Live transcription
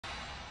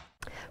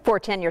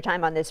4:10 your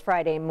time on this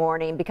Friday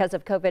morning. Because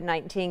of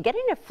COVID-19,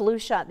 getting a flu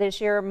shot this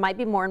year might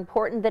be more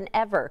important than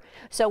ever.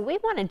 So we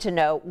wanted to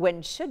know,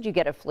 when should you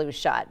get a flu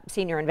shot?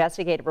 Senior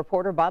investigative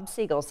reporter Bob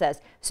Siegel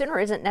says sooner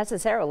isn't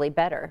necessarily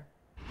better.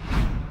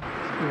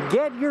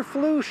 Get your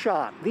flu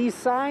shot. These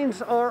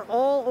signs are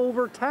all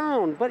over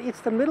town, but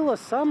it's the middle of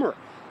summer.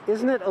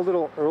 Isn't it a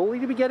little early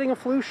to be getting a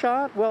flu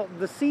shot? Well,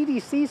 the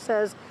CDC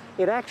says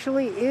it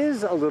actually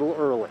is a little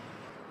early.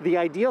 The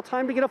ideal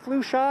time to get a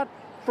flu shot?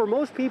 For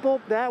most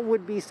people, that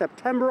would be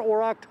September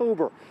or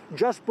October,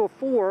 just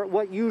before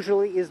what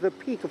usually is the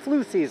peak of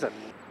flu season.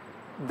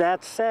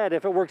 That said,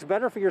 if it works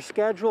better for your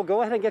schedule,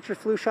 go ahead and get your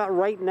flu shot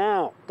right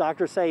now.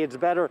 Doctors say it's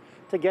better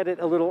to get it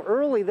a little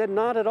early than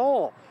not at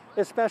all,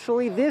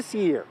 especially this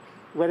year,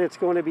 when it's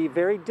going to be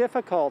very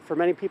difficult for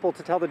many people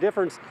to tell the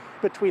difference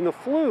between the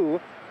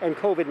flu and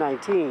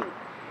COVID-19.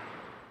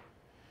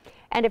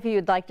 And if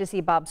you'd like to see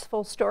Bob's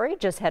full story,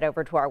 just head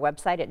over to our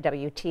website at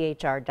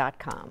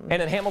WTHR.com.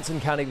 And in Hamilton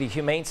County, the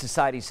Humane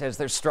Society says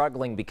they're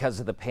struggling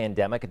because of the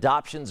pandemic.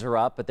 Adoptions are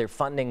up, but their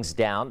funding's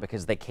down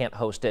because they can't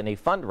host any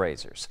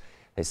fundraisers.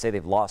 They say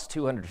they've lost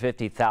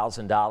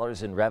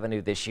 $250,000 in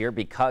revenue this year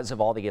because of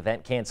all the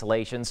event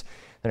cancellations.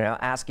 They're now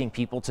asking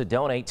people to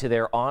donate to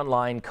their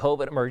online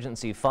COVID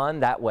emergency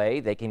fund. That way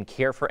they can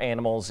care for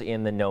animals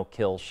in the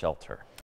no-kill shelter.